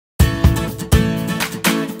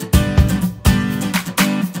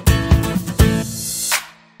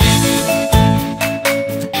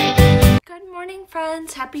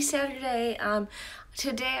friends, happy Saturday.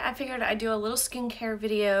 Today I figured I'd do a little skincare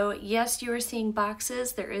video. Yes, you are seeing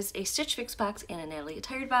boxes. There is a Stitch Fix box and a Natalie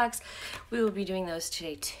Attired box. We will be doing those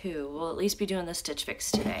today too. We'll at least be doing the Stitch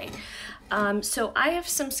Fix today. So I have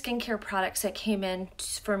some skincare products that came in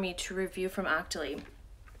for me to review from Octoly.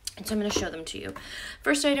 And so I'm going to show them to you.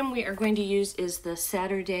 First item we are going to use is the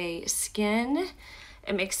Saturday Skin.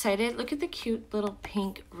 I'm excited. Look at the cute little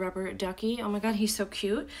pink rubber ducky. Oh my god, he's so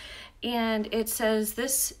cute. And it says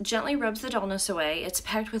this gently rubs the dullness away. It's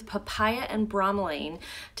packed with papaya and bromelain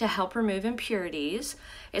to help remove impurities.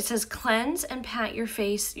 It says cleanse and pat your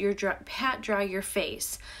face, pat dry your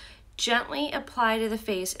face. Gently apply to the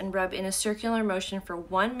face and rub in a circular motion for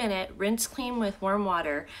 1 minute. Rinse clean with warm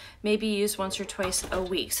water. Maybe use once or twice a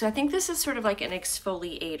week. So I think this is sort of like an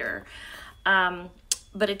exfoliator.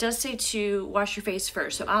 But it does say to wash your face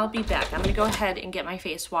first, so I'll be back. I'm gonna go ahead and get my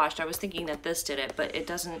face washed. I was thinking that this did it, but it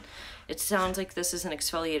doesn't. It sounds like this is an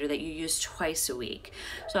exfoliator that you use twice a week.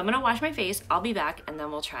 So I'm gonna wash my face, I'll be back, and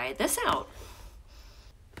then we'll try this out.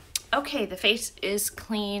 Okay, the face is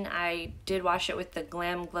clean. I did wash it with the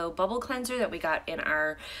Glam Glow Bubble Cleanser that we got in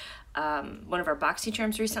our one of our boxy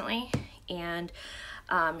charms recently. And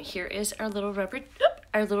here is our little rubber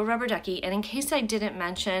ducky. And in case I didn't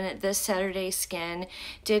mention, this Saturday Skin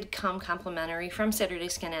did come complimentary from Saturday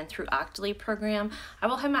Skin and through Octoly program. I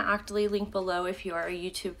will have my Octoly link below if you are a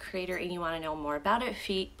YouTube creator and you want to know more about it.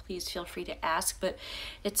 Please feel free to ask, but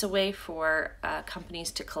it's a way for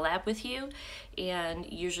companies to collab with you, and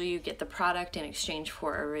usually you get the product in exchange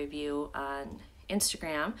for a review on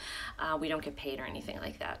Instagram. We don't get paid or anything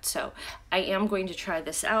like that. So I am going to try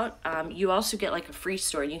this out. You also get like a free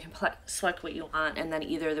store. You can select what you want, and then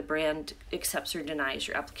either the brand accepts or denies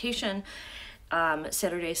your application.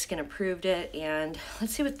 Saturday Skin approved it, and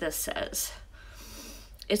let's see what this says.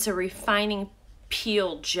 It's a refining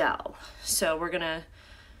peel gel. So we're gonna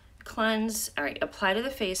cleanse, all right, apply to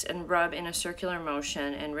the face and rub in a circular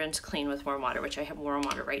motion and rinse clean with warm water, which I have warm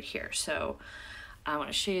water right here. So I want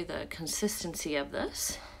to show you the consistency of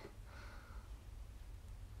this.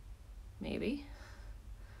 Maybe.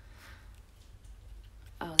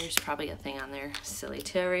 Oh, there's probably a thing on there. Silly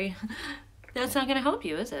Terry. That's not going to help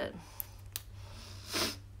you, is it?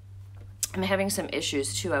 I'm having some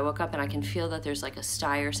issues too. I woke up and I can feel that there's like a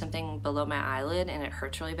sty or something below my eyelid, and it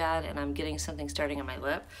hurts really bad, and I'm getting something starting on my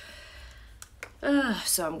lip.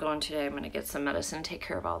 So I'm going today. I'm going to get some medicine and take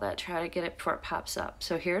care of all that. Try to get it before it pops up.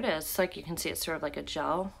 So here it is. It's like you can see it's sort of like a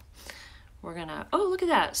gel. We're going to, oh, look at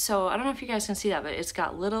that. So I don't know if you guys can see that, but it's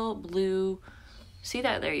got little blue, see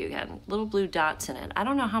that? There you go. Little blue dots in it. I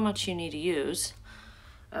don't know how much you need to use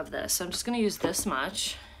of this. So I'm just going to use this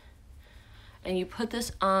much. And you put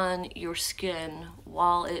this on your skin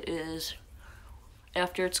while it is,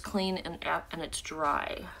 after it's clean and it's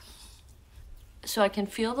dry. So I can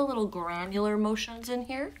feel the little granular motions in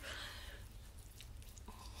here.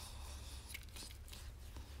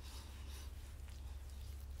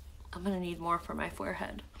 I'm gonna need more for my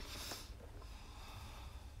forehead.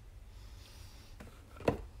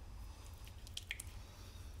 I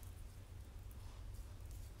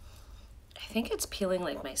think it's peeling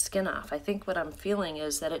like my skin off. I think what I'm feeling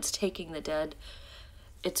is that it's taking the dead,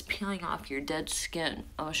 it's peeling off your dead skin.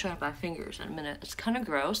 I'll show you my fingers in a minute. It's kind of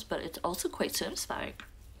gross, but it's also quite satisfying.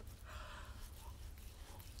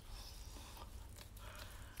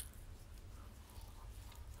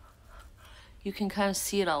 You can kind of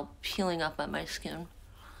see it all peeling up on my skin.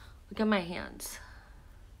 Look at my hands.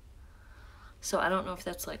 So I don't know if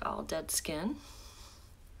that's like all dead skin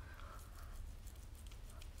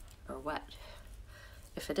or what.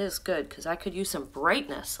 If it is, good, because I could use some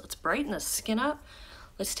brightness. Let's brighten the skin up.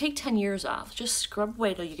 Let's take 10 years off. Just scrub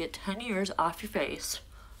away till you get 10 years off your face.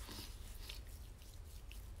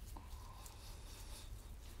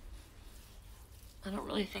 I don't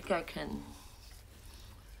really think I can.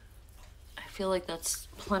 I feel like that's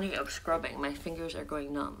plenty of scrubbing. My fingers are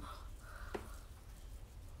going numb.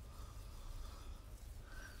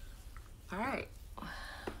 All right.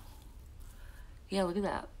 Yeah, look at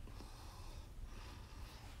that.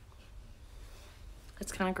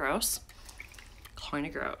 It's kind of gross. Kind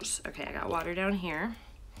of gross. Okay, I got water down here.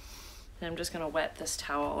 And I'm just gonna wet this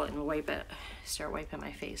towel and wipe it. Start wiping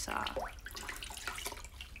my face off.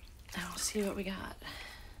 Now let's see what we got.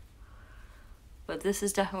 But this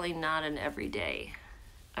is definitely not an everyday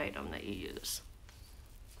item that you use.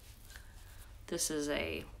 This is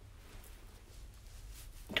a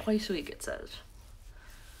twice a week, it says.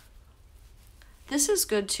 This is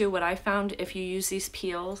good too. What I found, if you use these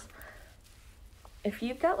peels, if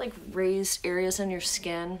you've got like raised areas on your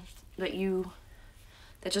skin that you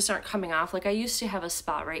that just aren't coming off. Like I used to have a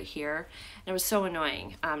spot right here and it was so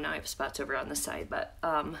annoying. Now I have spots over on the side, but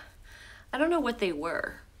I don't know what they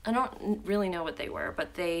were. I don't really know what they were,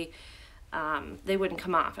 but they wouldn't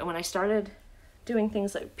come off. And when I started doing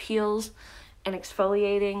things like peels and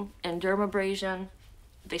exfoliating and dermabrasion,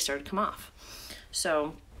 they started to come off.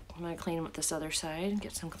 So I'm gonna clean them with this other side,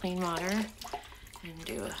 get some clean water, and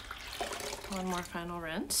do one more final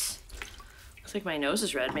rinse. Looks like my nose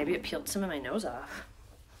is red. Maybe it peeled some of my nose off.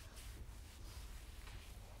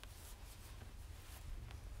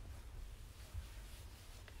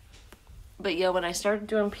 But yeah, when I started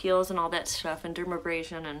doing peels and all that stuff and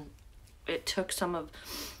dermabrasion, and it took some of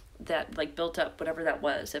that, like, built up, whatever that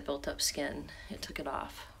was, that built up skin, it took it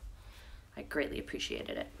off. I greatly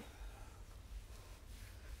appreciated it.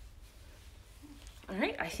 All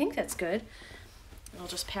right, I think that's good. I'll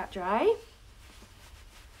just pat dry.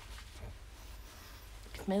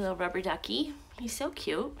 My little rubber ducky. He's so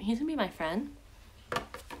cute. He's gonna be my friend.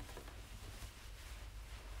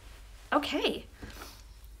 Okay.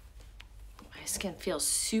 My skin feels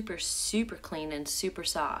super, super clean and super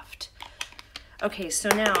soft. Okay, so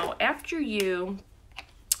now after you,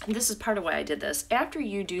 and this is part of why I did this, after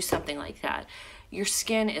you do something like that, your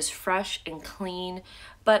skin is fresh and clean,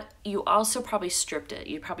 but you also probably stripped it.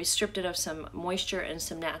 You probably stripped it of some moisture and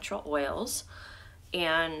some natural oils.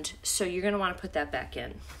 And so you're gonna wanna put that back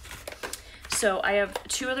in. So I have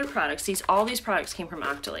two other products. All these products came from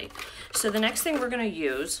Octoly. So the next thing we're gonna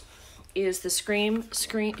use is the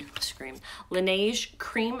Laneige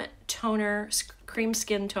Cream Toner, Cream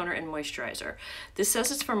Skin Toner and Moisturizer. This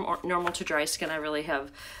says it's from normal to dry skin. I really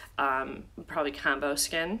have probably combo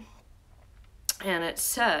skin. And it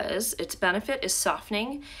says its benefit is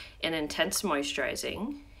softening and intense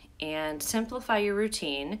moisturizing, and simplify your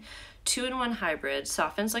routine. 2-in-1 hybrid,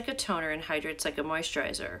 softens like a toner and hydrates like a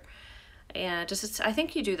moisturizer. And I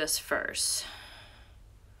think you do this first.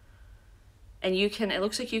 And you can, it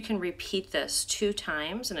looks like you can repeat this 2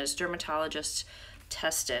 times, and it's dermatologist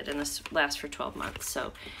tested, and this lasts for 12 months.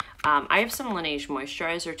 So I have some Laneige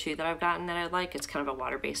moisturizer too that I've gotten that I like. It's kind of a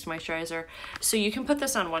water-based moisturizer. So you can put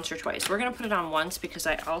this on once or twice. We're gonna put it on once because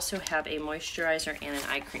I also have a moisturizer and an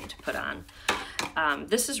eye cream to put on.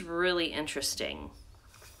 This is really interesting.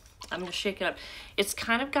 I'm gonna shake it up. It's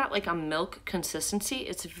kind of got like a milk consistency.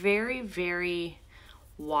 It's very, very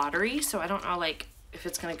watery, so I don't know like if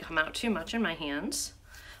it's gonna come out too much in my hands.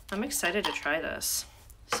 I'm excited to try this.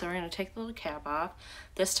 So we're gonna take the little cap off.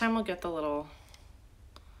 This time we'll get the little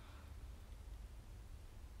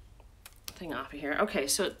thing off of here. Okay,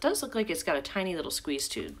 so it does look like it's got a tiny little squeeze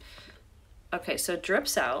tube. Okay, so it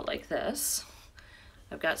drips out like this.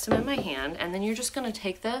 I've got some in my hand, and then you're just gonna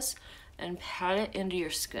take this and pat it into your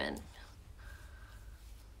skin.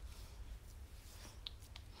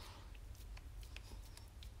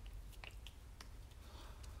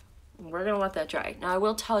 We're gonna let that dry. Now I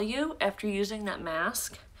will tell you, after using that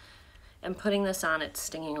mask and putting this on, it's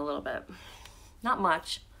stinging a little bit. Not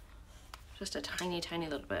much, just a tiny, tiny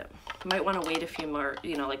little bit. You might wanna wait a few more,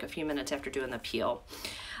 you know, like a few minutes after doing the peel.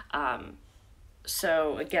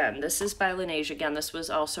 So again, this is by Laneige. Again, this was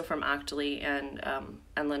also from Octoly and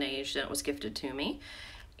Laneige, and it was gifted to me.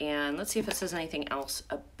 And let's see if it says anything else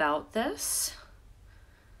about this.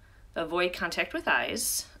 Avoid contact with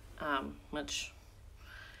eyes,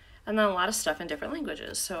 and then a lot of stuff in different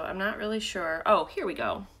languages. So I'm not really sure. Oh, here we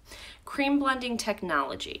go. Cream blending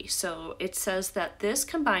technology. So it says that this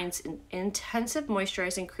combines an intensive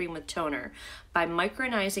moisturizing cream with toner by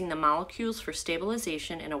micronizing the molecules for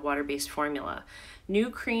stabilization in a water-based formula. New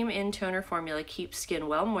cream in toner formula keeps skin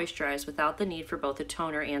well moisturized without the need for both a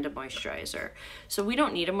toner and a moisturizer. So we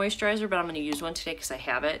don't need a moisturizer, but I'm going to use one today because I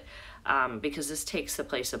have it, because this takes the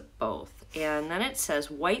place of both. And then it says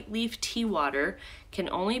white leaf tea water can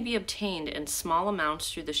only be obtained in small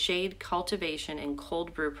amounts through the shade cultivation and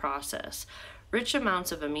cold brew process. Rich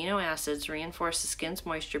amounts of amino acids reinforce the skin's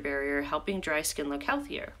moisture barrier, helping dry skin look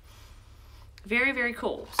healthier. Very, very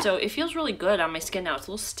cool. So it feels really good on my skin now. It's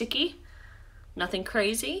a little sticky, nothing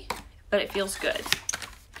crazy, but it feels good.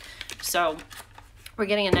 So we're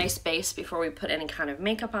getting a nice base before we put any kind of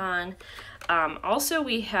makeup on. Also,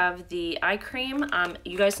 we have the eye cream.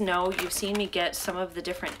 You guys know, you've seen me get some of the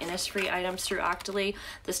different Innisfree items through Octoly.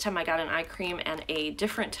 This time I got an eye cream and a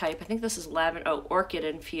different type. I think this is orchid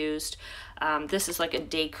infused. This is like a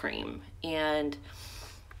day cream. And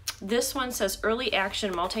this one says early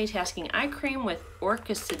action multitasking eye cream with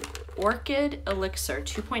orchid elixir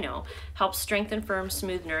 2.0 helps strengthen, firm,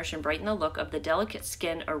 smooth, nourish, and brighten the look of the delicate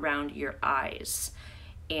skin around your eyes.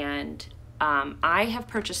 And I have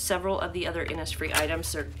purchased several of the other Innisfree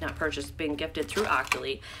items. They're not purchased, being gifted through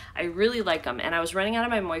Octoly. I really like them, and I was running out of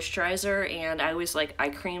my moisturizer, and I always like eye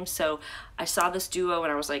cream, so I saw this duo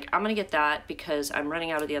and I was like, I'm gonna get that because I'm running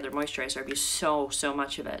out of the other moisturizer. I've used so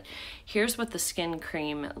much of it. Here's what the skin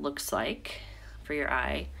cream looks like for your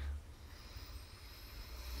eye.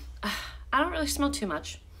 I don't really smell too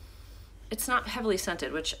much. It's not heavily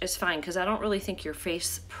scented, which is fine because I don't really think your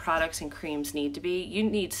face products and creams need to be. You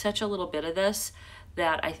need such a little bit of this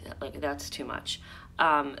that like that's too much.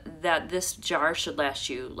 That this jar should last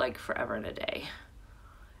you like forever and a day.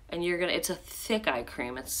 And you're gonna, it's a thick eye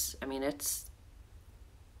cream. I mean, it's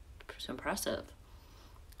impressive.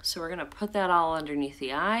 So we're gonna put that all underneath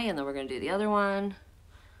the eye, and then we're gonna do the other one.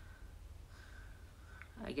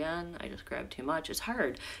 Again, I just grabbed too much. It's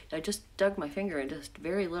hard. I just dug my finger and just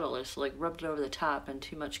very little. Just like rubbed it over the top and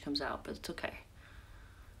too much comes out, but it's okay.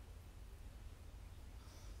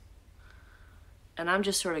 And I'm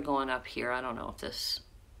just sort of going up here. I don't know if this,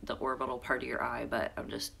 the orbital part of your eye, but I'm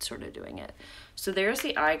just sort of doing it. So there's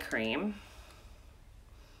the eye cream.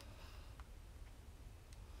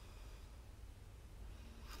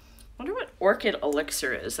 I wonder what orchid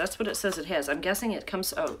elixir is. That's what it says it has. I'm guessing it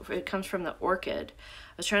comes from the orchid.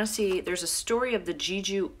 I was trying to see, there's a story of the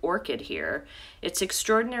Jeju orchid here. Its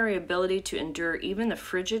extraordinary ability to endure even the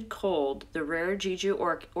frigid cold, the rare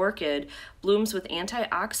Jeju orchid blooms with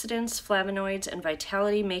antioxidants, flavonoids, and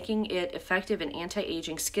vitality, making it effective in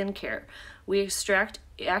anti-aging skincare. We extract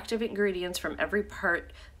active ingredients from every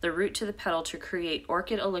part, the root to the petal, to create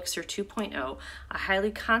Orchid Elixir 2.0, a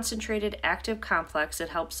highly concentrated active complex that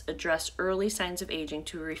helps address early signs of aging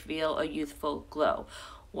to reveal a youthful glow.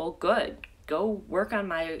 Well, good. Go work on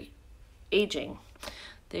my aging.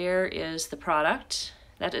 There is the product.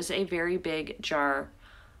 That is a very big jar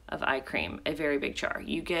of eye cream, a very big jar.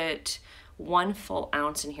 You get 1 full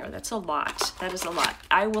ounce in here. That's a lot. That is a lot.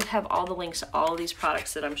 I will have all the links to all of these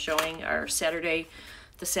products that I'm showing are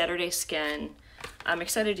the Saturday Skin. I'm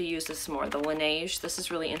excited to use this more. The Laneige. This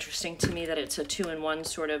is really interesting to me that it's a 2-in-1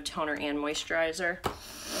 sort of toner and moisturizer.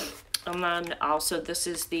 And then also this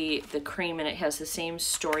is the cream, and it has the same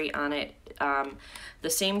story on it. The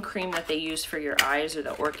same cream that they use for your eyes, or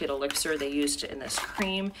the Orchid Elixir, they used in this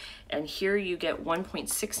cream. And here you get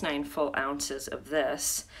 1.69 full ounces of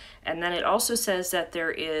this. And then it also says that there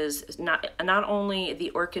is not only the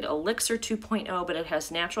Orchid Elixir 2.0, but it has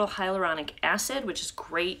natural hyaluronic acid, which is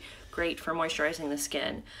great for moisturizing the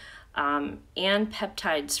skin. And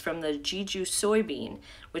peptides from the Jeju soybean,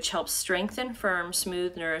 which helps strengthen, firm,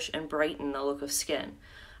 smooth, nourish, and brighten the look of skin.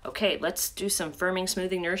 Okay, let's do some firming,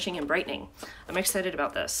 smoothing, nourishing, and brightening. I'm excited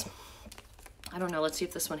about this. I don't know, let's see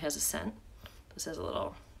if this one has a scent. This has a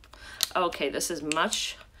little, okay, this is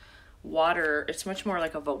much water, it's much more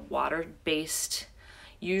like of a water-based.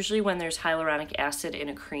 Usually when there's hyaluronic acid in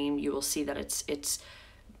a cream, you will see that it's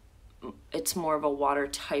more of a water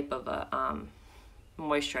type of a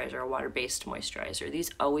moisturizer, a water-based moisturizer. These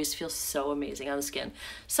always feel so amazing on the skin.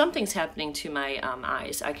 Something's happening to my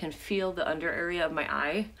eyes. I can feel the under area of my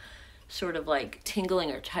eye sort of like tingling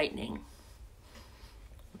or tightening,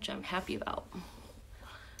 which I'm happy about.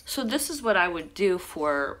 So this is what I would do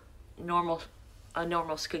for normal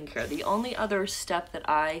skincare. The only other step that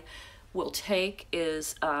I will take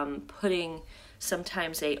is putting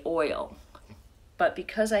sometimes a oil. But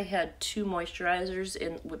because I had 2 moisturizers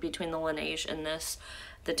in between the Laneige and this,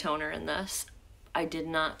 the toner and this, I did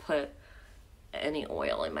not put any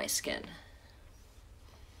oil in my skin.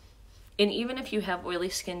 And even if you have oily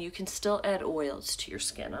skin, you can still add oils to your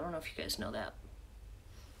skin. I don't know if you guys know that.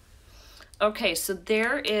 Okay, so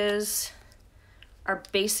there is our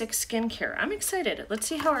basic skincare. I'm excited. Let's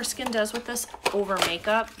see how our skin does with this over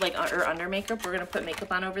makeup, like or under makeup. We're gonna put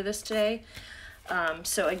makeup on over this today.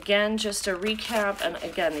 So again, just a recap, and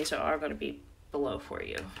again, these are all going to be below for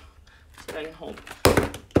you. So I can hold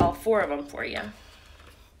all 4 of them for you.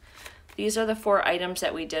 These are the 4 items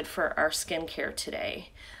that we did for our skincare today.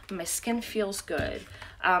 My skin feels good.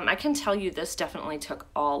 I can tell you this definitely took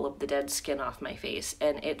all of the dead skin off my face,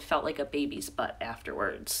 and it felt like a baby's butt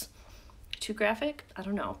afterwards. Too graphic? I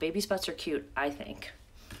don't know. Baby's butts are cute, I think.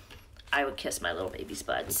 I would kiss my little baby's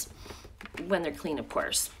butts when they're clean, of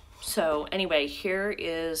course. So anyway, here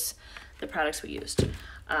is the products we used.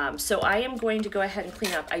 So I am going to go ahead and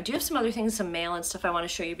clean up. I do have some other things, some mail and stuff I want to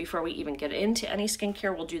show you before we even get into any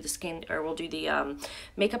skincare. We'll do the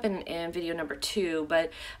makeup in video number 2.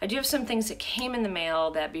 But I do have some things that came in the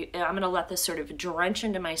mail that I'm going to let this sort of drench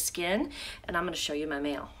into my skin, and I'm going to show you my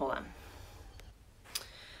mail. Hold on.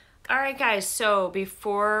 All right, guys, so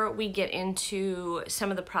before we get into some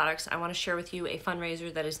of the products, I want to share with you a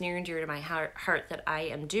fundraiser that is near and dear to my heart that I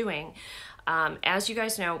am doing. As you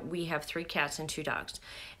guys know, we have 3 cats and 2 dogs.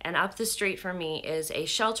 And up the street from me is a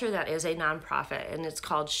shelter that is a nonprofit, and it's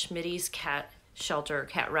called SMITTIES Cat Shelter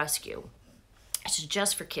Cat Rescue. It's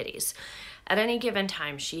just for kitties. At any given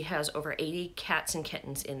time, she has over 80 cats and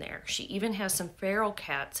kittens in there. She even has some feral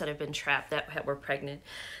cats that have been trapped that were pregnant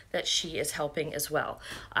that she is helping as well.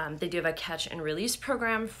 They do have a catch and release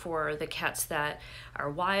program for the cats that are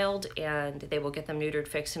wild, and they will get them neutered,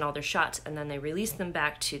 fixed, and all their shots, and then they release them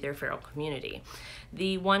back to their feral community.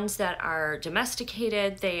 The ones that are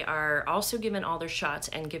domesticated, they are also given all their shots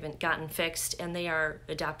and gotten fixed, and they are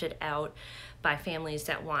adopted out by families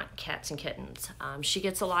that want cats and kittens. She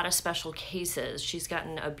gets a lot of special cases. She's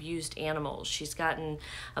gotten abused animals. She's gotten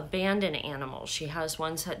abandoned animals. She has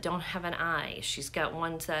ones that don't have an eye. She's got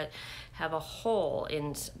ones that have a hole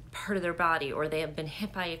in part of their body, or they have been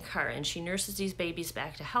hit by a car, and she nurses these babies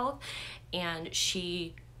back to health, and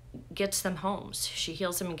she gets them homes. She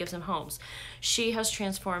heals them and gives them homes. She has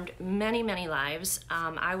transformed many, many lives.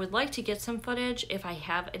 I would like to get some footage if I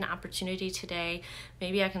have an opportunity today.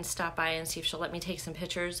 Maybe I can stop by and see if she'll let me take some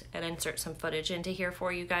pictures and insert some footage into here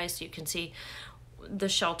for you guys so you can see the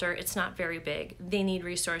shelter. It's not very big. They need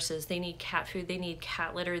resources. They need cat food. They need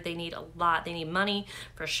cat litter. They need a lot. They need money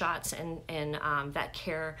for shots and vet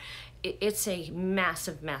care. It's a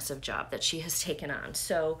massive, massive job that she has taken on.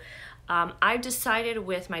 So I've decided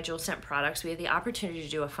with my Jewel Scent products, we have the opportunity to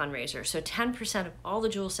do a fundraiser. So 10% of all the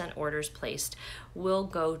Jewel Scent orders placed will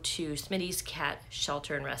go to SMITTIES Cat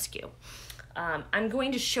Shelter and Rescue. I'm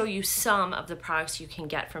going to show you some of the products you can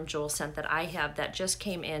get from Jewel Scent that I have that just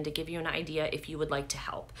came in to give you an idea if you would like to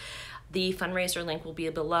help. The fundraiser link will be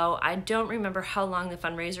below. I don't remember how long the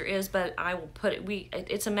fundraiser is, but I will put it,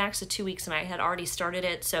 it's a max of 2 weeks, and I had already started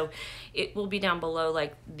it, so it will be down below,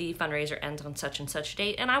 like the fundraiser ends on such and such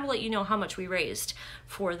date, and I will let you know how much we raised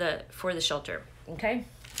for the shelter, okay?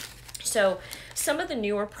 So some of the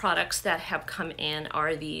newer products that have come in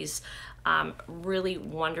are these really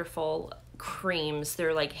wonderful creams.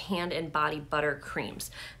 They're like hand and body butter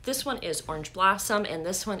creams. This one is Orange Blossom, and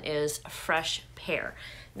this one is Fresh Pear.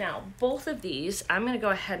 Now, both of these, I'm going to go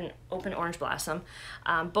ahead and open Orange Blossom.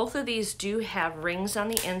 Both of these do have rings on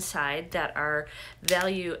the inside that are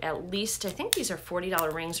value at least, I think these are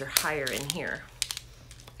 $40 rings or higher in here.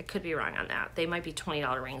 I could be wrong on that. They might be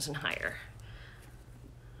 $20 rings and higher.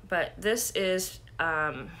 But this is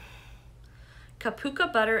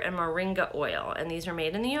Kapuka butter and moringa oil, and these are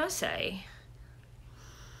made in the USA.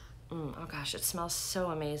 Oh gosh, it smells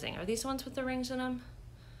so amazing. Are these the ones with the rings in them?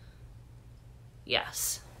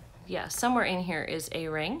 Yes. Yeah, somewhere in here is a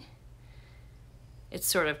ring. It's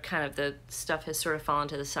sort of the stuff has sort of fallen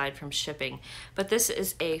to the side from shipping. But this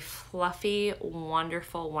is a fluffy,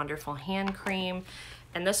 wonderful, wonderful hand cream.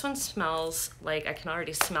 And this one smells like, I can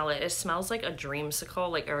already smell it. It smells like a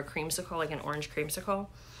dreamsicle, or a creamsicle, like an orange creamsicle.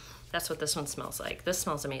 That's what this one smells like. This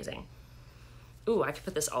smells amazing. Ooh, I could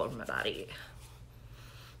put this all over my body.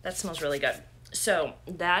 That smells really good. So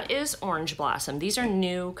that is Orange Blossom. These are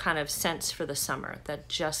new kind of scents for the summer that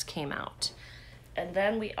just came out. And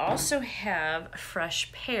then we also have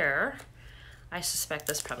Fresh Pear. I suspect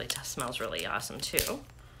this probably smells really awesome too.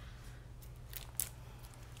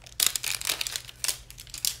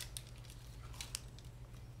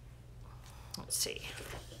 Let's see.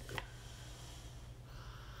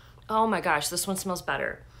 Oh my gosh, this one smells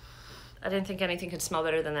better. I didn't think anything could smell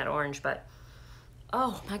better than that orange, but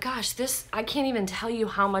oh my gosh, this, I can't even tell you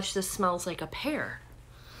how much this smells like a pear.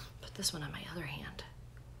 Put this one on my other hand.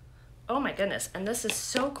 Oh my goodness, and this is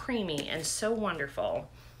so creamy and so wonderful.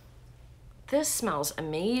 This smells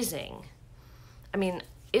amazing. I mean,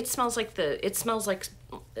 it smells like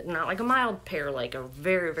not like a mild pear, like a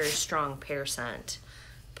very, very strong pear scent,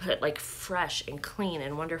 but like fresh and clean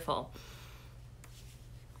and wonderful.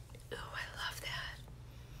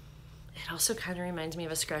 It also kind of reminds me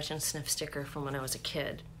of a scratch and sniff sticker from when I was a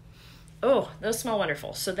kid. Oh, those smell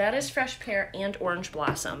wonderful. So that is Fresh Pear and Orange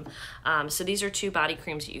Blossom. So these are 2 body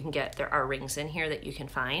creams that you can get. There are rings in here that you can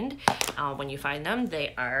find. When you find them,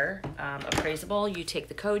 they are appraisable. You take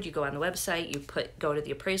the code, you go on the website, you go to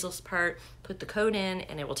the appraisals part, put the code in,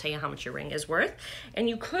 and it will tell you how much your ring is worth. And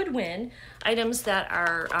you could win items that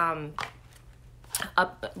are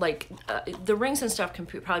the rings and stuff can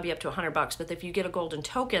probably be up to $100, but if you get a golden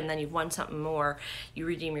token, then you've won something more. You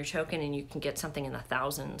redeem your token and you can get something in the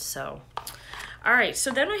thousands. So, all right,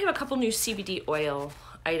 so then I have a couple new CBD oil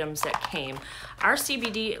items that came. Our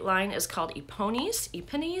CBD line is called Eponis,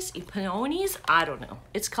 I don't know.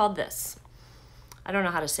 It's called this. I don't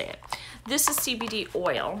know how to say it. This is CBD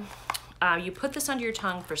oil. You put this under your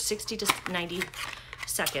tongue for 60 to 90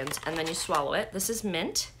 seconds and then you swallow it. This is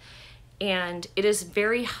mint. and it is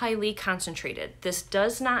very highly concentrated. This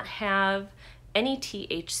does not have any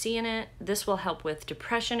THC in it. This will help with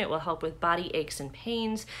depression. It will help with body aches and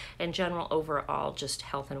pains and general overall just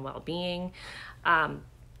health and well-being.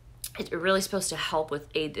 It's really supposed to help with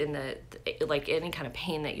aid in the, like any kind of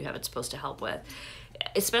pain that you have, it's supposed to help with.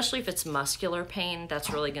 Especially if it's muscular pain, that's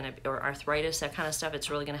really gonna, or arthritis, that kind of stuff, it's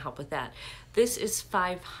really gonna help with that. This is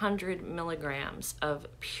 500 milligrams of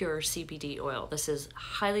pure CBD oil. This is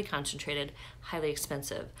highly concentrated, highly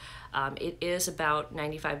expensive. It is about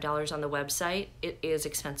 $95 on the website. It is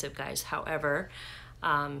expensive, guys. However,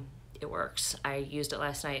 it works. I used it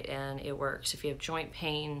last night and it works. If you have joint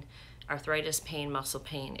pain, arthritis pain, muscle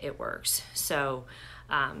pain, it works. So,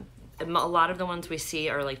 a lot of the ones we see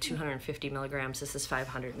are like 250 milligrams. This is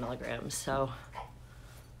 500 milligrams. So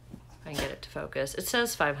if I can get it to focus. It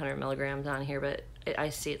says 500 milligrams on here, but I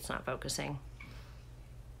see it's not focusing.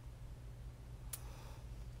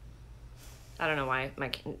 I don't know why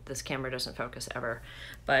this camera doesn't focus ever,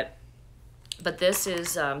 but this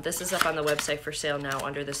is up on the website for sale now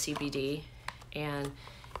under the CBD, and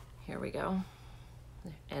here we go.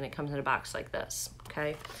 And it comes in a box like this,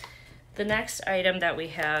 okay? The next item that we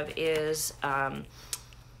have is,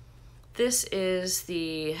 this is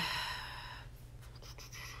the,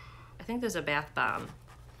 I think there's a bath bomb.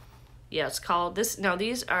 Yeah, it's called this. Now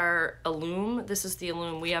these are Illume. This is the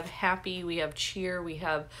Illume. We have Happy, we have Cheer, we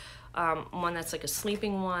have one that's like a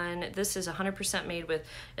sleeping one. This is 100% made with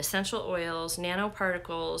essential oils,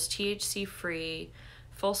 nanoparticles, THC free,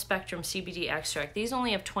 full spectrum CBD extract. These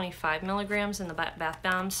only have 25 milligrams in the bath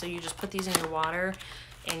bomb, so you just put these in your water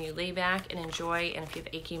and you lay back and enjoy, and if you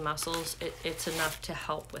have achy muscles, it's enough to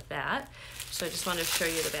help with that. So I just wanted to show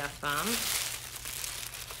you the bath bomb.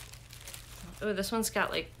 Oh, this one's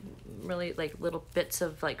got like really like little bits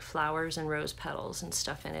of like flowers and rose petals and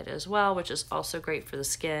stuff in it as well, which is also great for the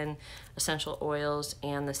skin, essential oils,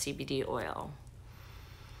 and the CBD oil.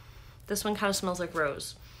 This one kind of smells like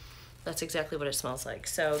rose. That's exactly what it smells like.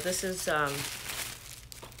 So this is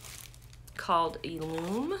called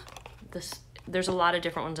Illume. There's a lot of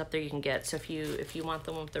different ones up there you can get. So if you want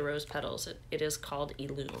the one with the rose petals, it is called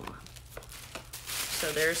Illume.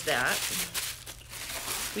 So there's that.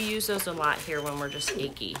 We use those a lot here when we're just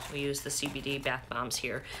achy. We use the CBD bath bombs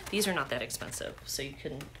here. These are not that expensive, so you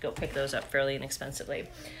can go pick those up fairly inexpensively.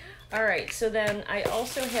 All right, so then I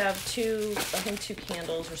also have two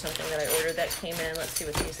candles or something that I ordered that came in. Let's see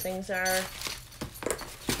what these things are.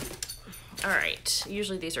 All right,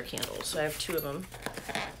 usually these are candles, so I have two of them.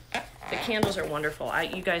 The candles are wonderful.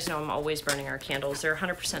 You guys know I'm always burning our candles. They're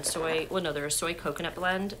 100% soy. Well, no, they're a soy coconut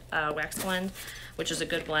blend, wax blend, which is a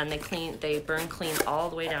good blend. They burn clean all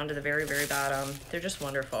the way down to the very, very bottom. They're just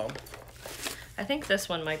wonderful. I think this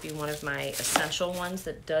one might be one of my essential ones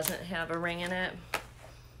that doesn't have a ring in it.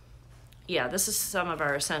 Yeah, this is some of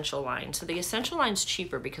our essential line. So the essential line's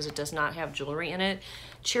cheaper because it does not have jewelry in it.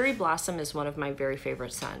 Cherry Blossom is one of my very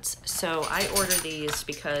favorite scents. So I order these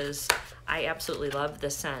because I absolutely love the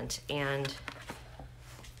scent, and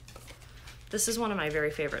this is one of my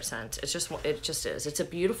very favorite scents. It just is. It's a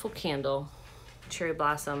beautiful candle, Cherry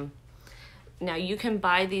Blossom. Now you can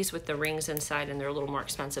buy these with the rings inside and they're a little more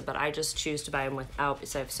expensive, but I just choose to buy them without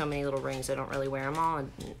because I have so many little rings. I don't really wear them all,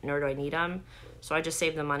 and nor do I need them. So I just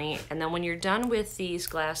save the money. And then when you're done with these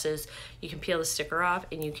glasses, you can peel the sticker off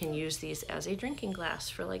and you can use these as a drinking glass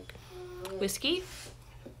for like whiskey,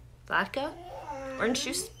 vodka, orange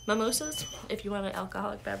juice, mimosas, if you want an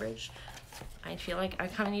alcoholic beverage. I feel like I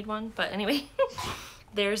kind of need one, but anyway,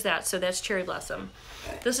 there's that. So that's Cherry Blossom.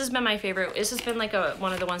 This has been my favorite. This has been like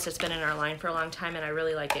one of the ones that's been in our line for a long time, and I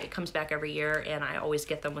really like it. It comes back every year, and I always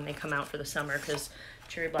get them when they come out for the summer because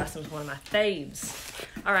Cherry Blossom is one of my faves.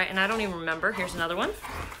 All right, and I don't even remember. Here's another one.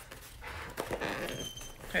 All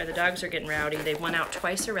right, the dogs are getting rowdy. They've went out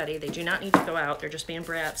twice already. They do not need to go out. They're just being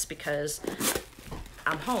brats because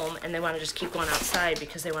I'm home, and they want to just keep going outside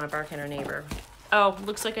because they want to bark at our neighbor. Oh,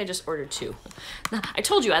 looks like I just ordered two. I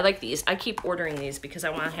told you I like these. I keep ordering these because I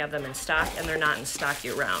want to have them in stock, and they're not in stock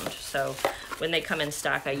year-round. So when they come in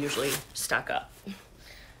stock, I usually stock up.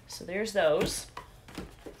 So there's those.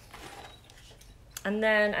 And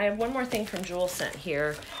then I have one more thing from Jewel Scent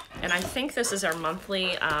here, and I think this is our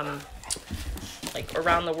monthly, like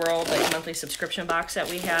around the world, like monthly subscription box that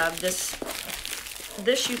we have. This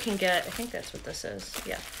you can get. I think that's what this is.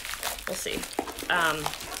 Yeah, we'll see.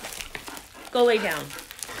 Go lay down.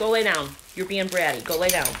 Go lay down. You're being bratty. Go lay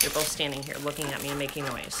down. You're both standing here looking at me and making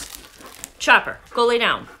noise. Chopper, go lay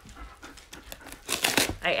down.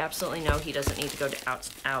 I absolutely know he doesn't need to go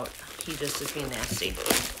out. He just is being nasty.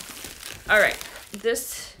 All right.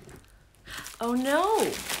 This, oh no,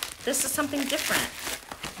 this is something different.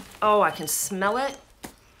 Oh, I can smell it.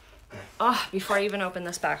 Oh, before I even open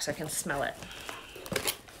this box, I can smell it.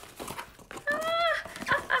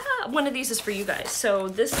 One of these is for you guys. So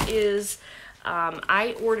this is,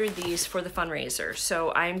 I ordered these for the fundraiser.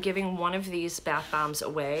 So I'm giving one of these bath bombs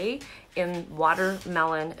away in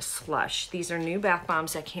watermelon slush. These are new bath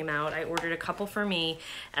bombs that came out. I ordered a couple for me,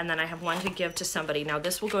 and then I have one to give to somebody. Now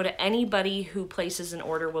this will go to anybody who places an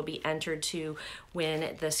order, will be entered to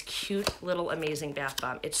win this cute little amazing bath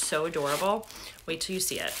bomb. It's so adorable. Wait till you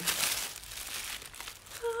see it.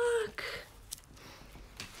 Look.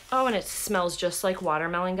 Oh, and it smells just like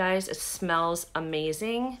watermelon, guys. It smells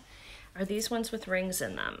amazing. Are these ones with rings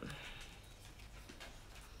in them?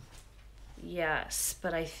 Yes,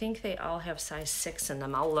 but I think they all have size 6 in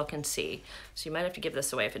them. I'll look and see. So you might have to give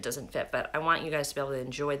this away if it doesn't fit, but I want you guys to be able to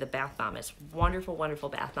enjoy the bath bomb. It's wonderful, wonderful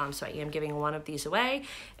bath bomb. So I am giving one of these away.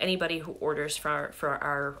 Anybody who orders for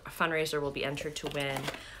our fundraiser will be entered to win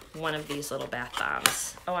one of these little bath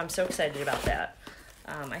bombs. Oh, I'm so excited about that.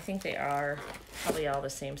 I think they are probably all the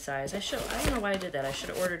same size. I don't know why I did that. I should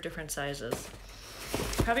have ordered different sizes.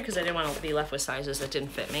 Probably because I didn't want to be left with sizes that didn't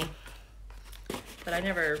fit me. But I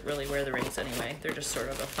never really wear the rings anyway. They're just sort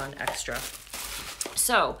of a fun extra.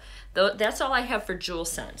 So that's all I have for Jewel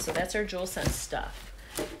Scent. So that's our Jewel Scent stuff.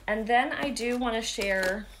 And then I do want to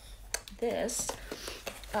share this.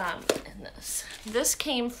 This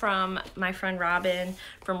came from my friend Robyn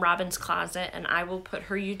from Robyn's Closet, and I will put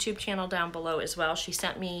her YouTube channel down below as well. She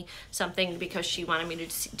sent me something because she wanted me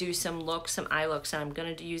to do some looks, some eye looks, and I'm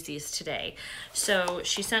going to use these today. So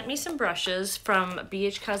she sent me some brushes from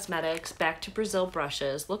BH Cosmetics, Back to Brazil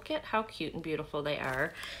brushes. Look at how cute and beautiful they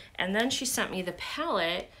are. And then she sent me the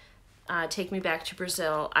palette, Take Me Back to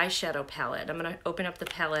Brazil eyeshadow palette. I'm going to open up the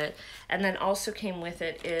palette, and then also came with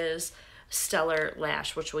it is Stellar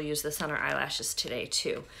Lash, which we'll use this on our eyelashes today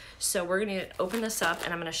too. So we're going to open this up,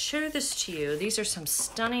 and I'm going to show this to you. These are some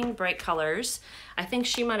stunning bright colors. I think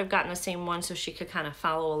she might have gotten the same one so she could kind of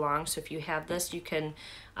follow along. So if you have this, you can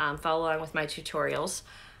follow along with my tutorials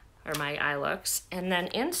or my eye looks. And then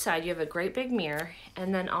inside you have a great big mirror,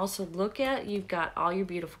 and then also look at, you've got all your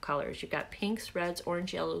beautiful colors. You've got pinks, reds,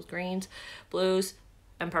 orange, yellows, greens, blues,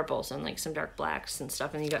 and purples, and like some dark blacks and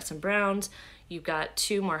stuff. And you got some browns. You've got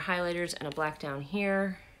 2 more highlighters and a black down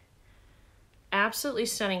here. Absolutely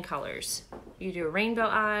stunning colors. You do a rainbow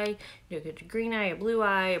eye, you do a green eye, a blue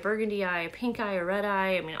eye, a burgundy eye, a pink eye, a red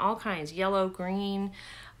eye. I mean, all kinds, yellow, green.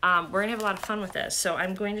 We're gonna have a lot of fun with this. So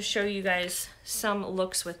I'm going to show you guys some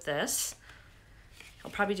looks with this.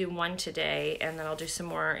 I'll probably do one today, and then I'll do some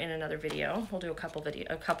more in another video. We'll do a couple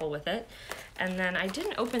with it. And then I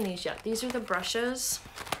didn't open these yet. These are the brushes.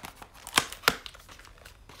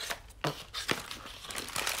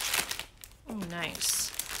 Oh,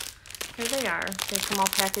 nice. Here they are. They come all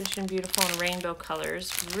packaged in beautiful and rainbow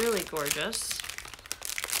colors. Really gorgeous.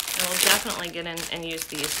 And we'll definitely get in and use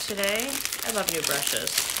these today. I love new brushes.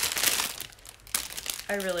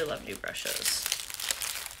 I really love new brushes.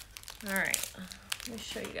 All right. Let me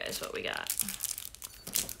show you guys what we got.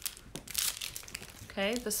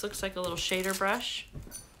 Okay, this looks like a little shader brush.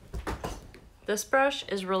 This brush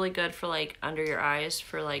is really good for like under your eyes,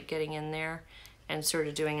 for like getting in there and sort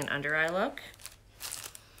of doing an under eye look.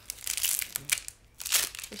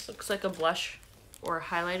 This looks like a blush or a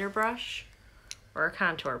highlighter brush or a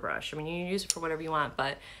contour brush. I mean, you can use it for whatever you want,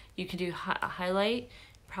 but you can do a highlight,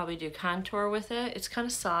 probably do contour with it. It's kind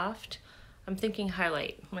of soft. I'm thinking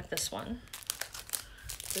highlight with this one.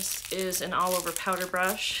 This is an all over powder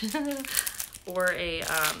brush or a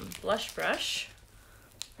blush brush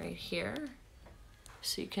right here.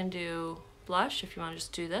 So you can do blush if you want to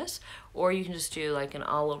just do this, or you can just do like an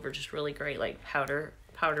all over, just really great like powder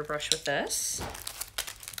brush with this.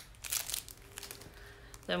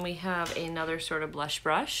 Then we have another sort of blush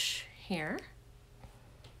brush here.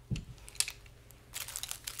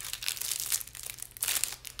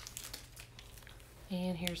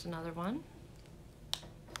 And here's another one.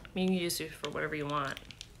 I mean, you can use it for whatever you want.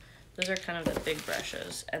 Those are kind of the big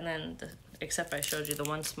brushes. And then, except I showed you the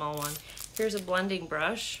one small one. Here's a blending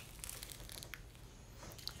brush.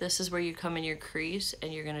 This is where you come in your crease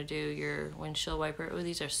and you're gonna do your windshield wiper. Oh,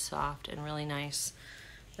 these are soft and really nice.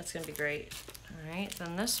 That's gonna be great. All right,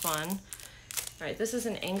 then this one. All right, this is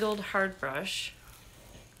an angled hard brush.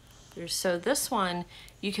 So this one,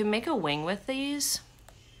 you can make a wing with these,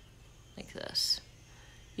 like this.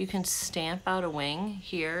 You can stamp out a wing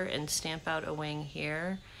here and stamp out a wing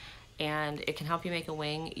here, and it can help you make a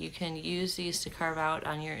wing. You can use these to carve out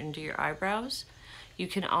on into your eyebrows. You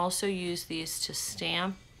can also use these to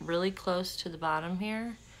stamp really close to the bottom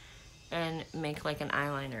here and make like an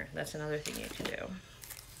eyeliner. That's another thing you can do.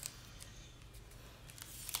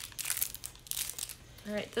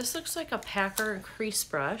 All right, this looks like a packer and crease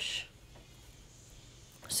brush.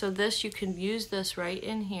 So this, you can use this right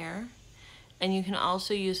in here, and you can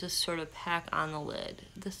also use this sort of pack on the lid.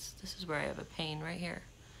 This is where I have a pain right here.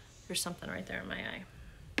 There's something right there in my eye.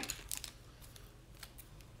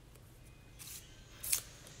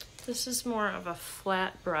 This is more of a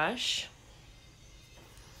flat brush.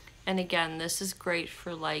 And again, this is great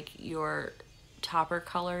for like your topper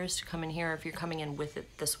colors to come in here if you're coming in with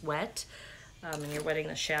it this wet. And you're wetting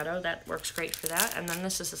the shadow, that works great for that. And then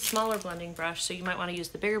this is a smaller blending brush, so you might want to use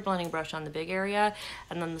the bigger blending brush on the big area,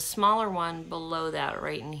 and then the smaller one below that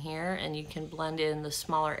right in here, and you can blend in the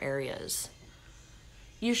smaller areas.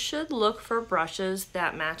 You should look for brushes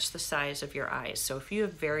that match the size of your eyes. So if you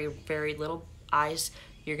have very, very little eyes,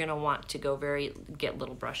 you're gonna want to go get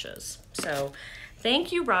little brushes. So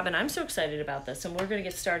thank you, Robyn. I'm so excited about this, and we're gonna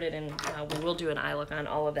get started, and we'll do an eye look on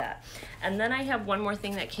all of that. And then I have one more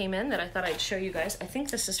thing that came in that I thought I'd show you guys. I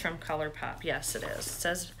think this is from ColourPop. Yes, it is. It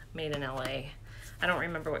says made in LA. I don't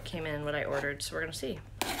remember what came in, what I ordered, so we're gonna see.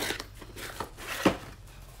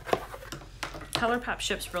 ColourPop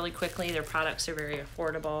ships really quickly. Their products are very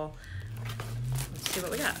affordable. Let's see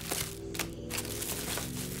what we got.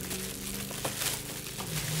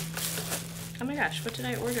 Oh my gosh, what did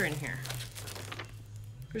I order in here?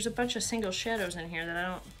 There's a bunch of single shadows in here that I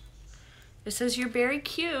don't... It says you're very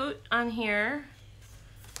cute on here.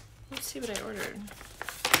 Let's see what I ordered.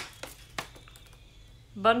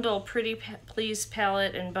 Bundle Pretty Please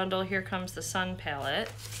palette and bundle Here Comes the Sun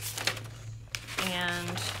palette.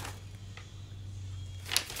 And...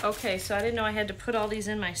 okay, so I didn't know I had to put all these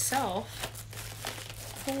in myself.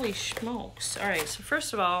 Holy smokes. Alright, so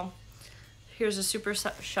first of all, here's a Super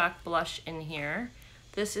Shock blush in here.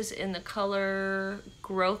 This is in the color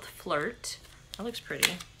Growth Flirt. That looks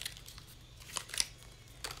pretty.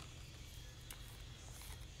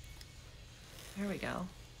 There we go.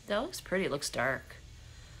 That looks pretty. It looks dark.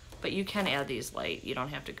 But you can add these light. You don't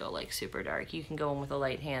have to go like super dark. You can go in with a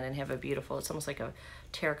light hand and have a beautiful, it's almost like a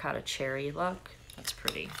terracotta cherry look. That's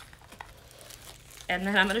pretty. And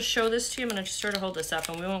then I'm going to show this to you. I'm going to just sort of hold this up,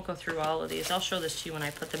 and we won't go through all of these. I'll show this to you when I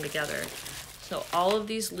put them together. So all of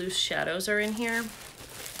these loose shadows are in here.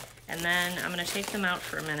 And then I'm going to take them out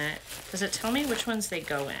for a minute. Does it tell me which ones they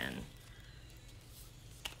go in?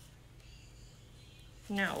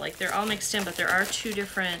 No, like they're all mixed in, but there are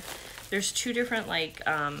there's two different like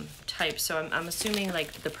types. So I'm assuming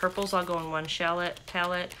like the purples all go in one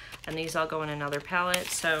palette, and these all go in another palette.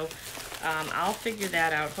 So I'll figure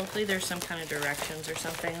that out. Hopefully there's some kind of directions or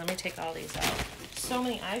something. Let me take all these out. So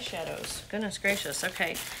many eyeshadows. Goodness gracious.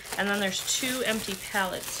 Okay. And then there's two empty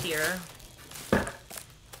palettes here.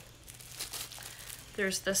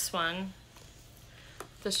 There's this one.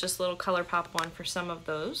 This just little ColourPop one for some of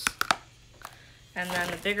those. And then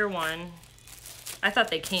the bigger one, I thought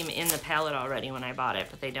they came in the palette already when I bought it,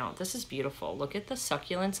 but they don't. This is beautiful. Look at the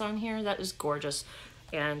succulents on here. That is gorgeous.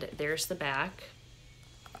 And there's the back.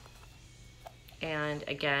 And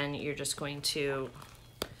again, you're just going to,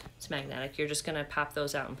 it's magnetic, you're just gonna pop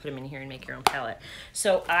those out and put them in here and make your own palette.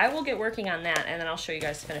 So I will get working on that, and then I'll show you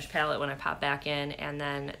guys the finished palette when I pop back in, and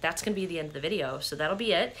then that's gonna be the end of the video. So that'll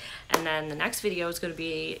be it. And then the next video is gonna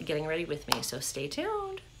be getting ready with me. So stay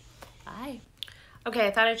tuned. Bye. Okay,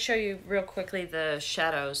 I thought I'd show you real quickly the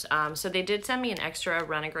shadows. So they did send me an extra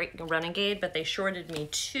Renegade, but they shorted me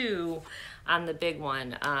 2 on the big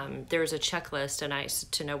one. There was a checklist, and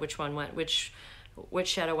to know which one went, which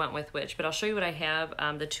shadow went with which. But I'll show you what I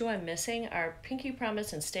have. The 2 I'm missing are Pinky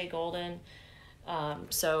Promise and Stay Golden.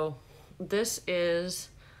 So this is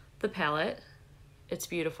the palette. It's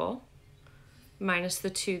beautiful, minus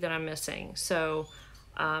the 2 that I'm missing. So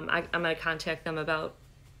I'm gonna contact them about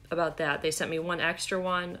that. They sent me 1 extra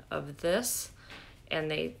one of this,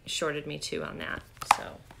 and they shorted me 2 on that.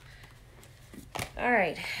 So, all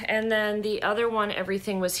right. And then the other one,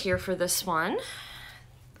 everything was here for this one.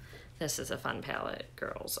 This is a fun palette,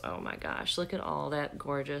 girls. Oh my gosh, look at all that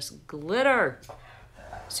gorgeous glitter.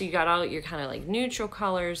 So you got all your kind of like neutral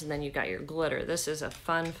colors, and then you got your glitter. This is a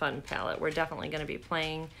fun palette. We're definitely gonna be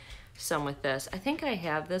playing some with this. I think I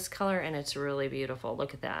have this color, and it's really beautiful.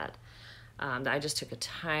 Look at that. I just took a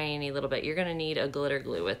tiny little bit. You're gonna need a glitter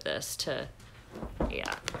glue with this to,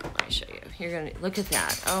 yeah, let me show you. You're gonna, look at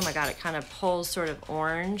that. Oh my God, it kind of pulls sort of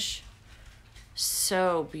orange.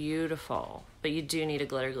 So beautiful. But you do need a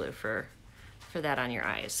glitter glue for that on your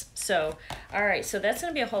eyes. So, all right, so that's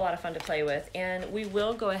gonna be a whole lot of fun to play with. And we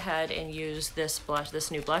will go ahead and use this blush, this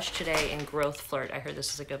new blush today in Growth Flirt. I heard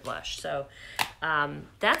this is a good blush. So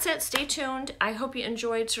that's it, stay tuned. I hope you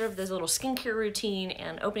enjoyed sort of this little skincare routine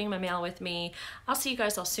and opening my mail with me. I'll see you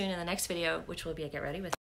guys all soon in the next video, which will be a Get Ready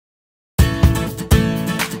With